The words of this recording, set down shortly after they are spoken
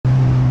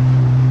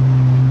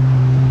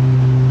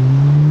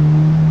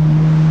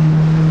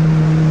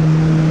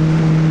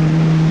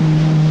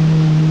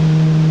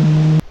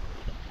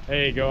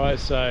G'day,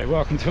 so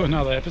welcome to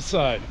another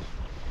episode.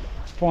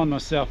 Find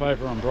myself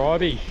over on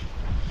Bribie,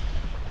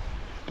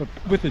 but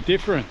with a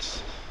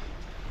difference.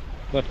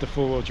 Left the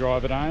four-wheel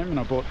drive at home and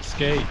I bought the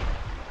ski.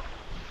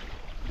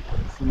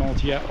 It's the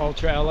Multi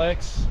Ultra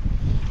LX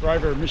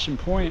Rover Mission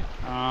Point.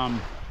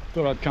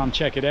 Thought I'd come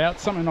check it out.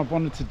 Something I've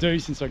wanted to do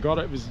since I got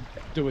it was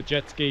do a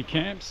jet ski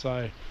camp, so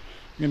I'm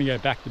going to go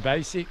back to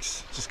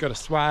basics. Just got a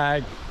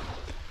swag,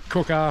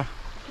 cooker,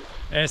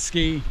 air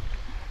ski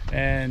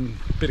and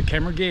a bit of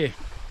camera gear.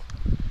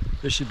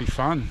 This should be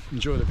fun.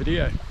 Enjoy the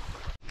video.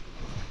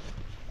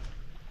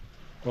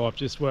 Well, I've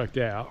just worked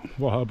out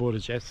why I bought a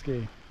jet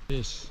ski.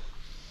 This.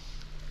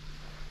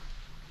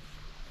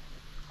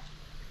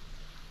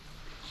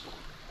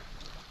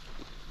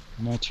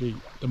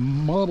 The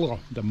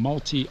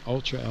Multi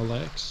Ultra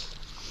LX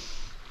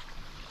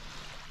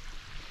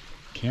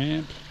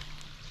camp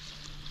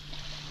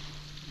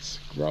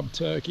scrub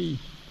turkey.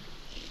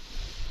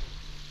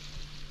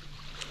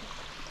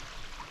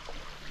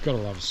 Gotta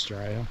love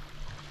Australia.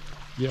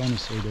 You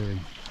honestly do.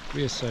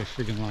 We are so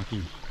friggin'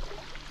 lucky.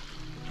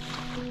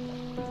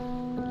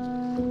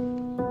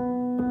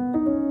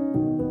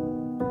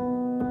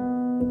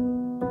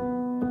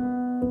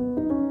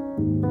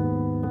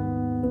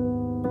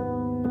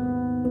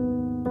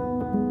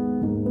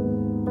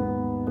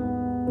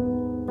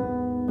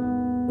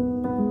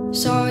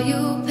 Saw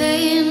you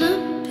paint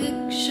a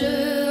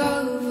picture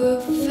of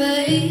a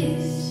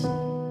face,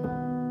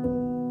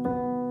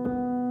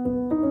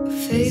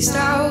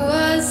 that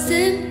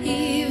wasn't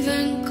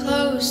even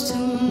close to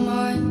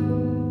mine.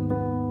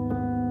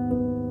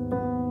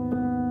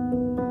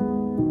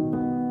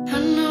 I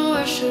know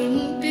I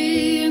shouldn't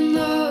be in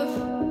love,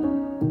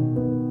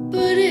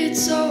 but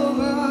it's so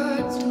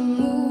hard to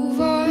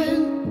move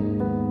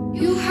on.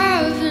 You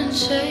haven't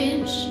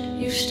changed,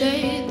 you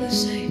stayed the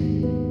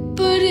same.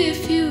 But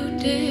if you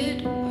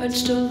did, I'd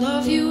still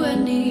love you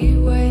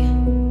anyway.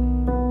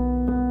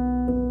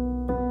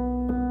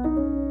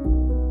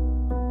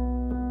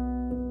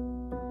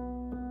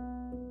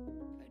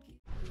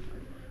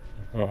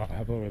 Alright,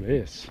 have a look at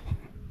this.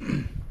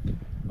 I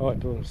like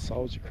the little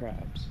soldier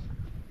crabs.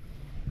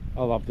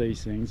 I love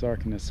these things, I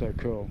reckon they're so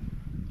cool.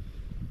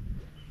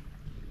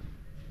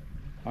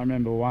 I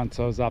remember once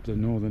I was up the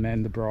northern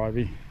end of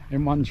Bribie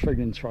and one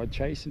friggin' tried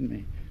chasing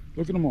me.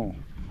 Look at them all.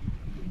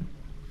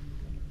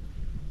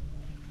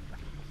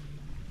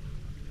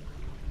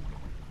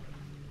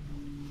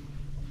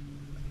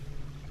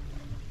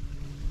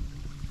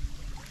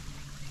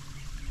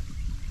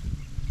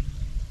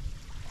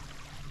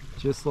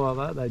 Just like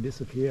that, they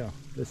disappear.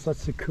 They're such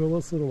the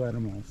coolest little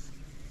animals.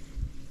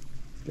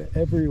 They're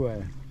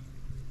everywhere.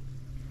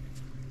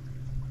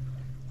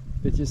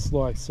 They're just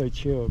like so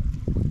chilled.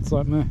 It's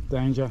like, meh,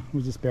 danger,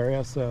 we'll just bury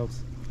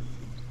ourselves.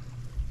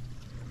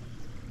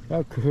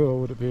 How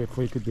cool would it be if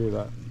we could do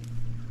that?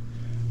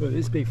 Look at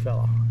this big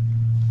fella.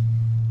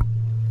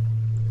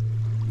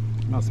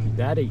 Must be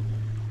daddy.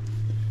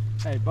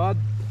 Hey bud,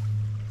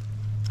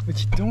 what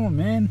you doing,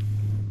 man?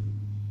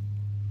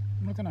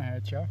 I'm not gonna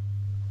hurt you.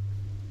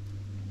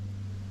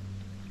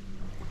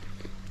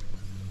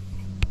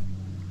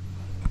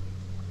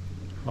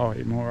 I'll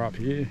eat more up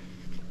here.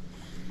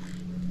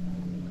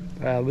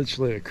 They are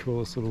literally the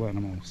coolest little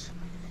animals.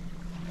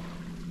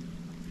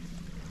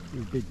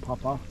 This big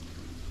papa.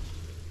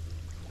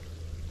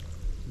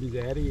 He's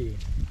out of here.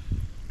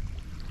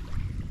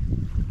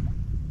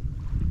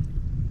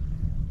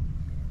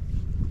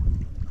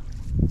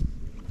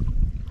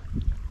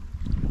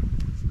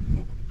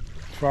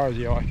 As far as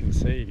the eye can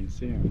see, you can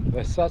see them.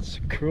 They're such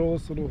the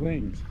coolest little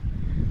things.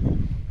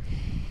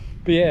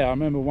 But yeah, I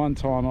remember one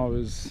time I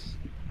was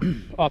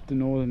up the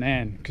northern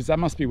end, because that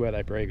must be where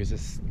they breed, because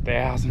there's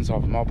thousands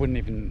of them. I wouldn't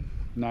even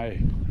know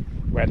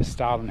where to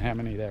start and how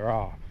many there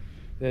are.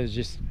 There's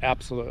just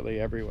absolutely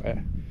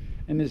everywhere.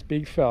 And this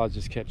big fella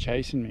just kept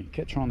chasing me,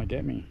 kept trying to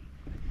get me.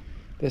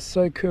 They're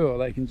so cool,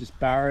 they can just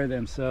burrow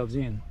themselves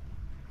in.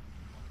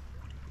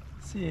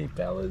 See you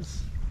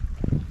fellas.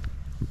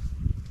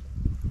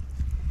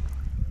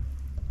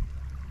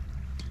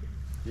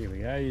 Here we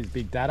go, here's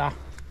Big Dada.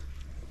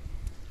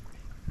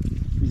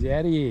 He's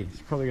out of here,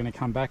 he's probably going to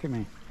come back at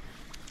me.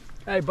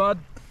 Hey bud,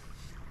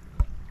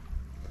 what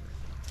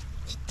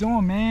you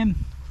doing, man?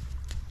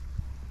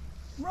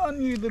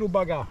 Run, you little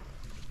bugger.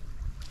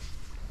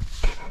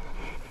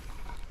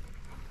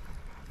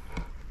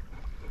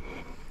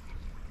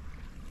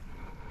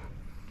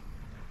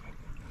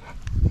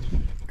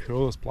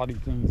 Coolest bloody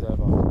things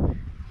ever.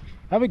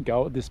 Have a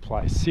go at this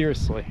place,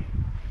 seriously.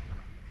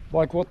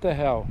 Like, what the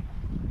hell?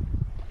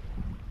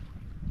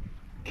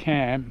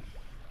 Camp,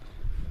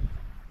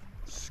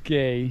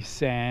 ski,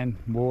 sand,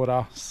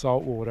 water,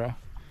 salt water,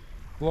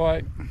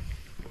 like,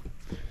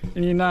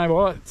 and you know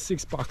what, it's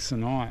 $6 a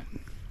night.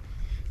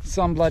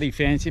 Some bloody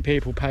fancy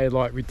people pay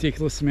like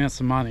ridiculous amounts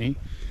of money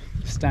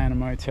to stay in a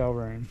motel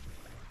room.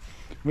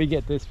 We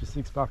get this for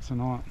 $6 a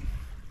night.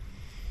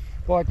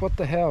 Like, what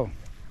the hell?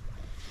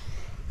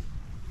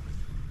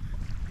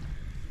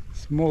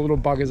 Some more little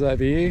buggers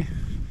over here.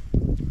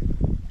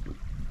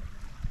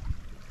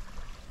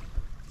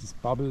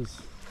 Just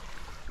bubbers.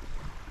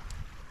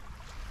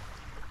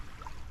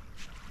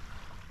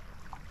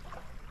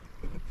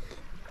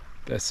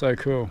 They're so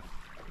cool.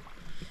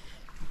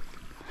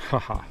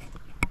 Haha.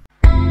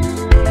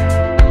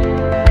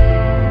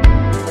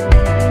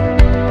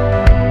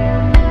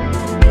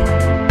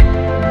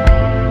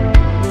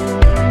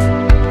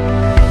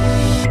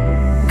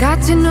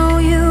 Got to know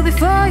you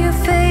before you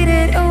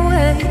faded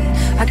away.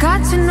 I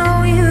got to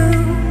know you,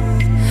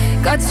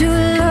 got to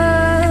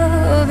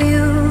love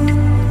you.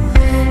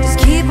 Just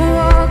keep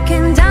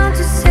walking down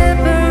to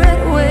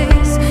separate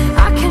ways.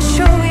 I can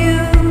show you,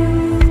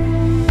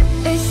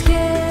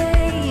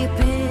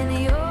 escaping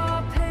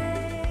your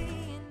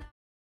pain.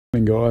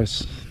 Morning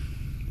guys,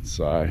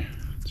 so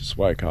just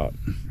woke up.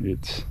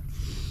 It's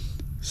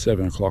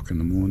 7 o'clock in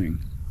the morning.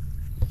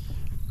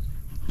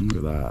 Look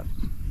at that.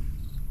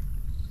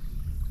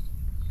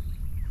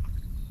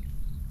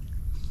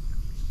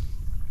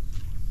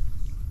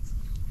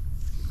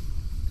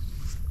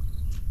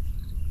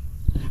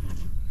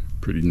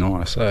 Pretty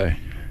nice, eh?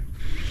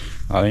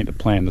 I think the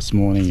plan this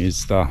morning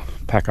is to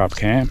pack up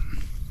camp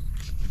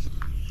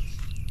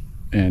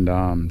and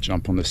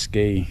jump on the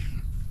ski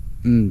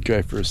and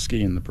go for a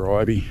ski in the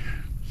Bribie.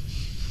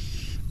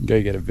 Go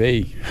get a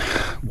V,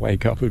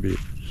 wake up a bit.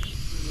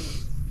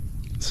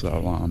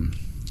 So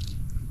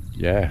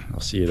yeah,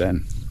 I'll see you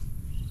then.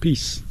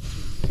 Peace.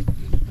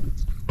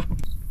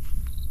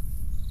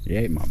 You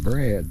ate my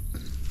bread.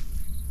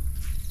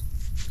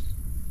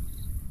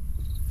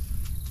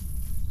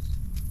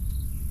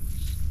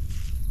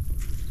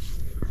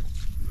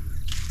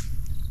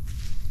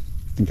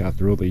 I think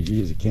after all these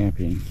years of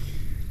camping,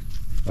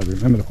 I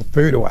remember to put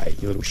food away,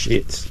 you little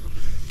shits.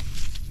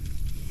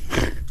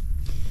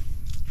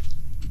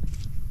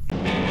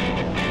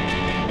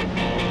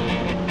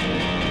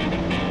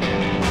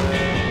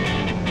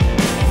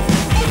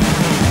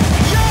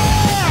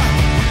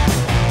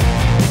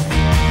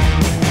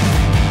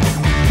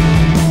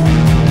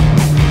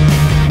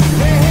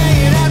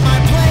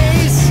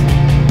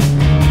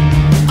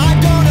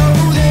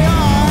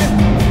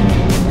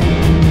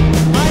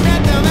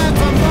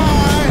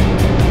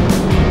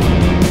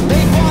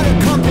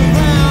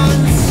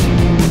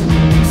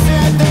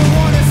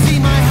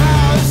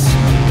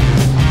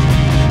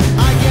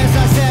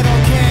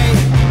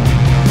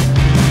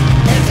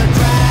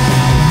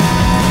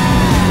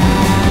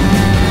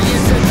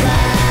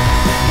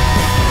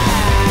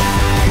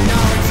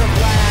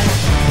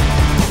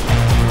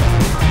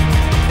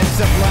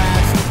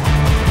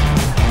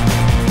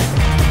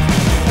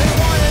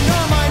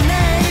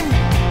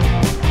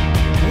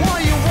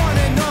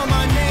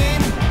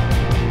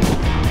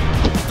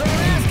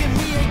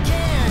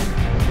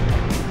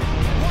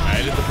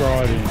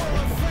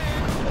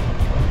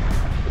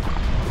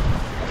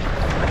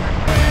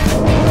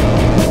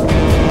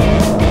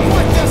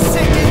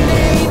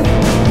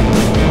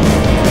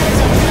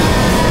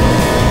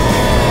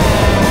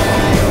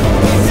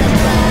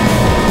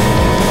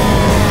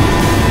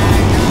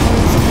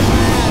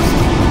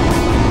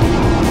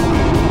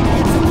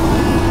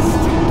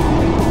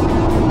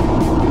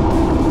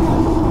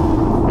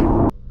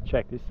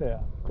 Check this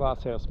out,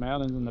 Glasshouse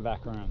Mountains in the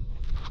background.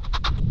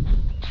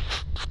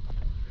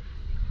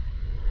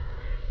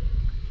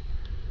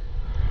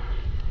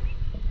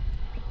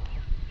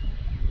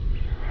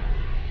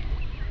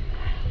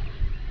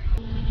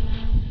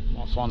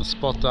 Might find a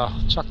spot to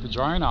chuck the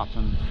drone up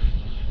and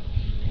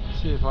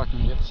see if I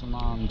can get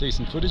some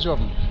decent footage of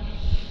them.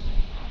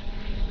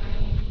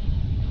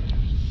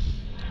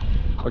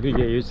 I could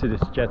get used to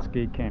this jet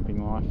ski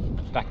camping life.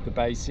 Back to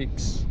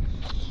basics,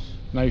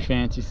 no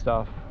fancy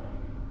stuff.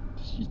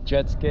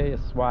 Jet ski, a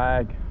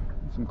swag,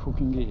 some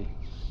cooking gear.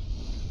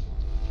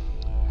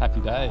 Happy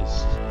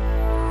days.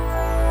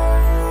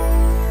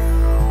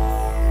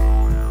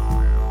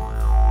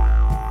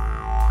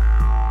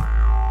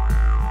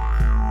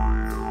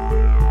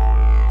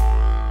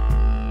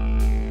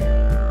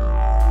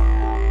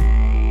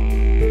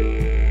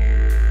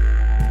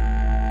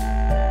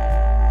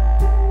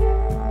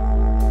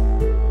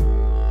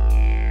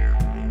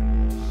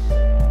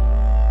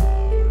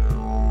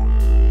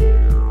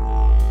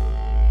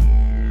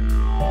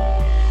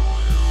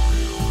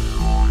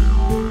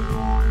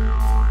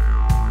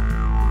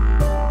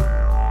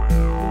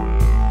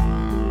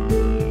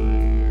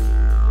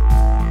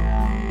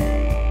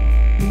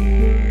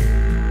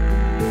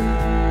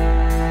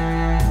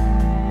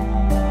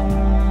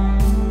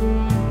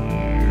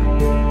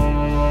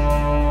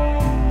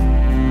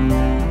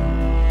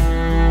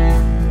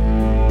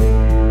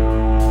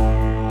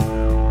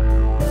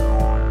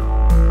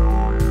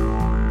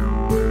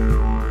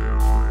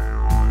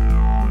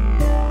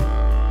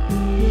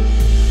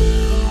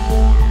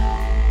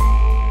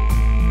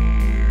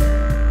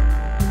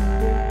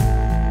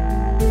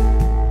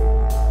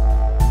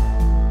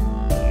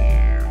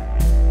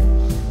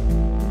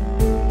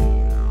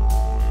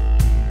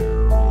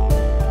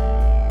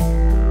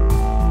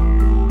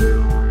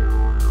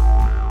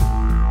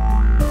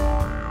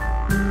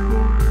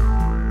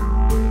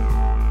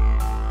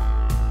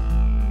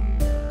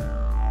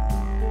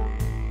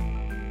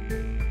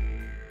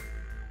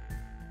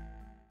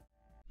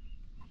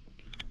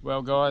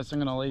 Well guys, I'm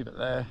going to leave it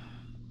there.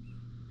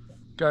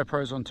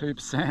 GoPro's on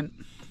 2%.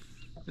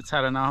 It's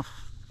had enough.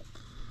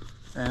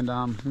 And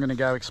I'm going to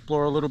go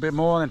explore a little bit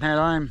more and head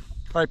home.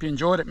 Hope you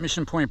enjoyed it.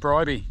 Mission Point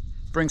Bribie.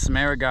 Bring some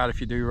air guard if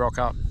you do rock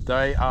up.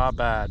 They are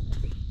bad.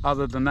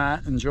 Other than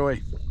that,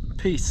 enjoy.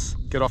 Peace.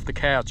 Get off the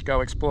couch. Go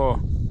explore.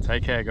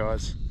 Take care,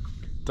 guys.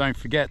 Don't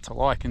forget to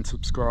like and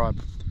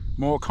subscribe.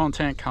 More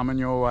content coming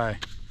your way.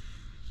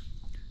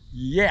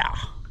 Yeah.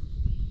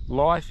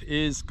 Life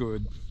is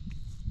good.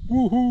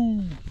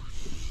 Woohoo!